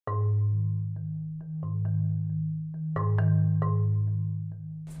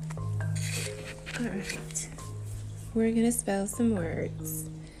Alright, we're going to spell some words.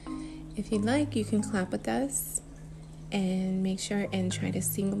 If you'd like, you can clap with us and make sure and try to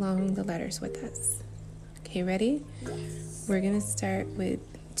sing along the letters with us. Okay, ready? Yes. We're going to start with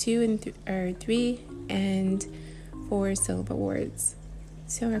 2 and 3 and 4 syllable words.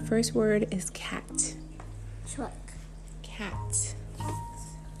 So our first word is cat. Truck. Cat.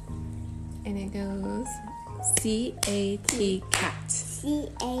 And it goes C-A-T, cat.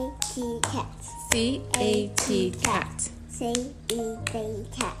 C-A-T, cat. C-A-T, cat. C-E-T,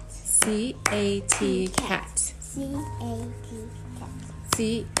 cat. C-A-T, cat.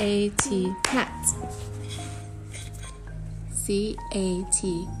 C-A-T, cat. C-A-T, cat.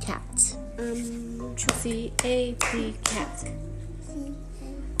 C-A-T, cat. C-A-T, cat.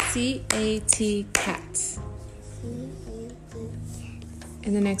 C-A-T, cat.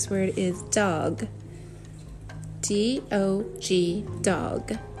 And the next word is dog. D-O-G,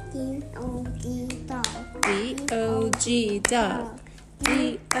 dog. D-O-G, dog. D-O-G, dog.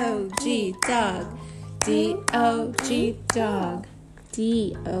 D-O-G, dog. D-O-G, dog.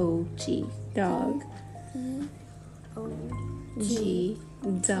 D-O-G, dog. G,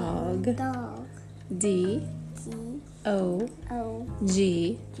 dog. Dog. D-O-G,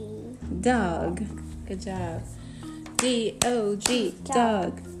 dog. Good job. D-O-G,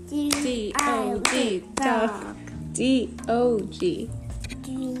 dog. D-O-G, dog. D-O-G,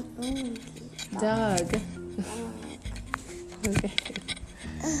 dog. Okay.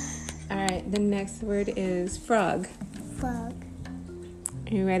 All right, the next word is frog. Frog.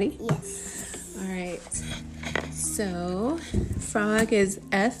 Are you ready? Yes. All right. So, frog is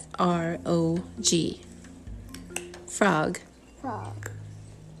F-R-O-G. Frog. Frog.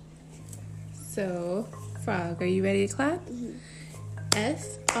 So, frog. Are you ready to clap? Mm-hmm.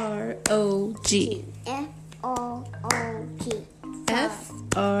 F-R-O-G. F-O-O-G.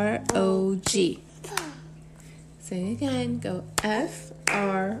 F-R-O-G. Say it again. Go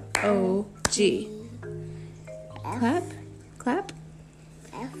F-R-O-G. Clap. Clap.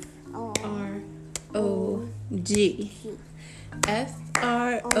 R-O-G.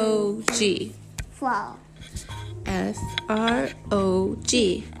 F-R-O-G. Frog.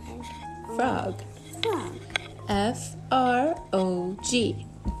 F-R-O-G. Frog. Frog. F-R-O-G.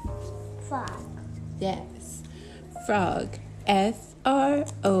 Frog. Yes. Frog.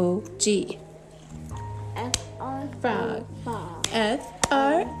 F-R-O-G. Frog.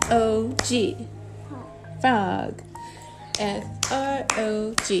 F-R-O-G. Frog.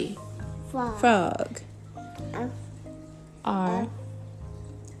 F-R-O-G. Frog.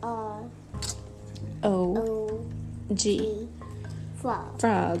 R-O-G.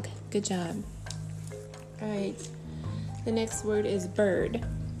 Frog. Good job. All right. The next word is bird.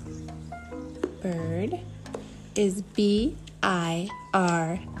 Bird is B-I-R-D.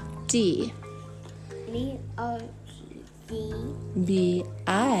 B-O-G-D.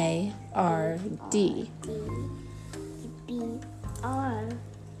 B-I-R-D. B-R-O-D.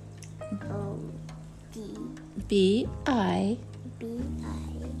 B-I-R-D.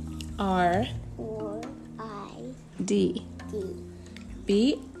 B-I-R-D.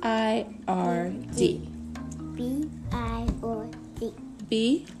 B-I-R-D.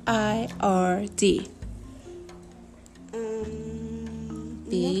 B-I-R-D.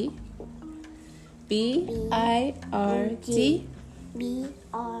 B. B-I-R-D.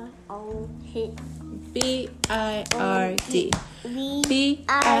 B-R-O-D. B-I-R-D.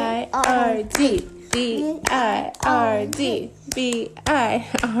 B-I-R-D. B-I-R-D.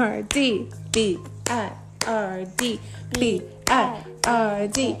 B-I-R-D. B-I-R-D.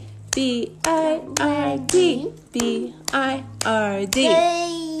 B-I-R-D. B-I-R-D. B-I-R-D.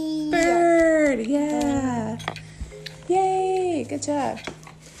 Bird. Yeah. Yay. Good job.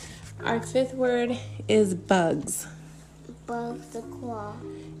 Our fifth word is bugs. Bugs that crawl.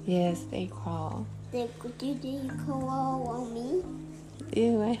 Yes, they crawl. Do they crawl on me?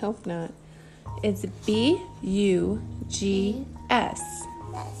 Ew, I hope not. It's B-U-G-S.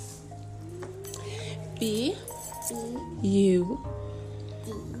 S. B-U-G-S.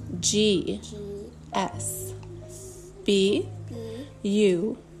 B-U-G-S.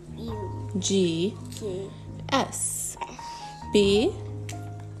 B-U-G-S.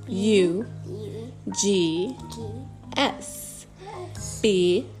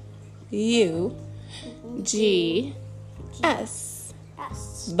 B-U-G-S.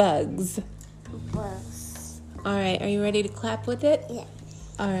 Bugs. All right, are you ready to clap with it? Yeah.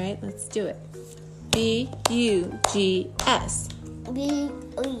 All right, let's do it. B-U-G-S. B-E-E-G-S.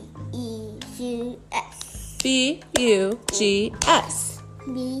 B-U-G-S.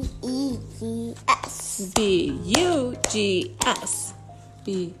 B-E-G-S. B-U-G-S.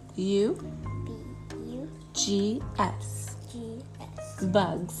 B-U. G-S. G-S.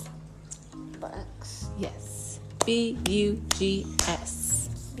 Bugs. Bugs. Yes. B-U-G-S.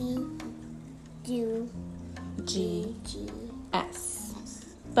 B-U-G-S.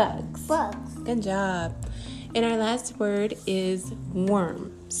 Bugs. Bugs. Good job. And our last word is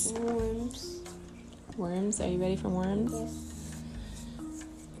worms. Worms. Worms. Are you ready for worms? Yes.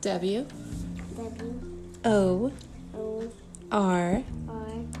 W. W. O. O. R. R.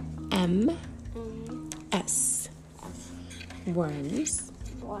 M. M. S. S. Worms.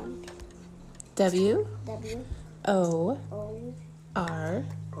 Worm. W. W. O. O. R.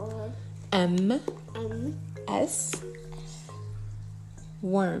 R. M. M. S.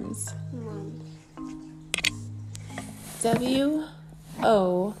 Worms. Worms. W.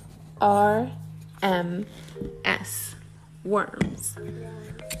 O. R. M. S. Worms.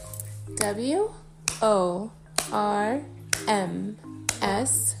 W. O. R. M.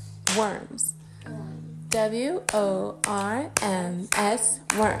 S. Worms. W. O. R. M. S.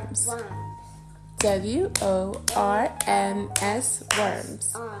 Worms. Worms. W. O. R. M. S.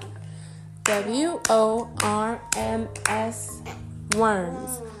 Worms. Arm. W. O. R. M. S.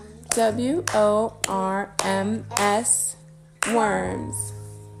 Worms. W. O. R. M. S. Worms.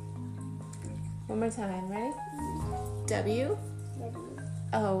 One more time, ready? W. W.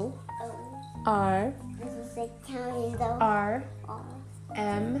 O. O. R. This is the counting though. R. R.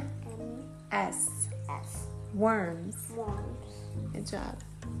 M. M. S. S. Worms. Worms. Good job.